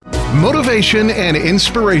Motivation and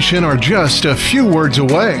inspiration are just a few words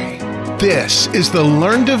away. This is the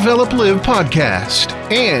Learn, Develop, Live podcast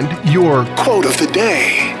and your quote of the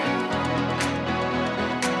day.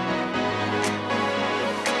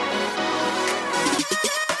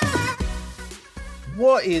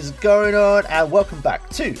 What is going on, and welcome back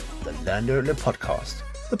to the Learn, Develop, Live podcast.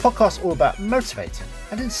 The podcast all about motivating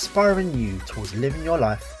and inspiring you towards living your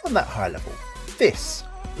life on that high level. This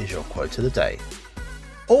is your quote of the day.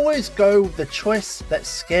 Always go with the choice that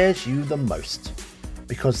scares you the most,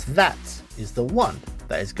 because that is the one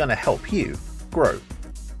that is going to help you grow.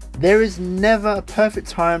 There is never a perfect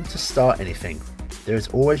time to start anything. There is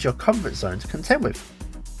always your comfort zone to contend with.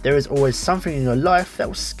 There is always something in your life that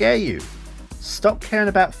will scare you. Stop caring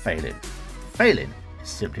about failing. Failing is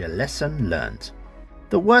simply a lesson learned.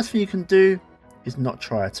 The worst thing you can do is not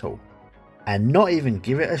try at all, and not even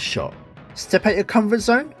give it a shot. Step out your comfort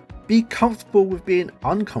zone. Be comfortable with being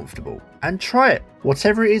uncomfortable and try it.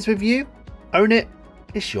 Whatever it is with you, own it.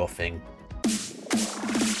 It's your thing.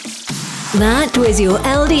 That was your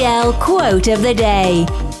LDL quote of the day.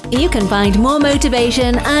 You can find more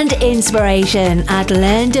motivation and inspiration at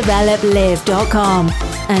learndeveloplive.com.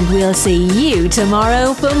 And we'll see you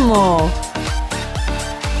tomorrow for more.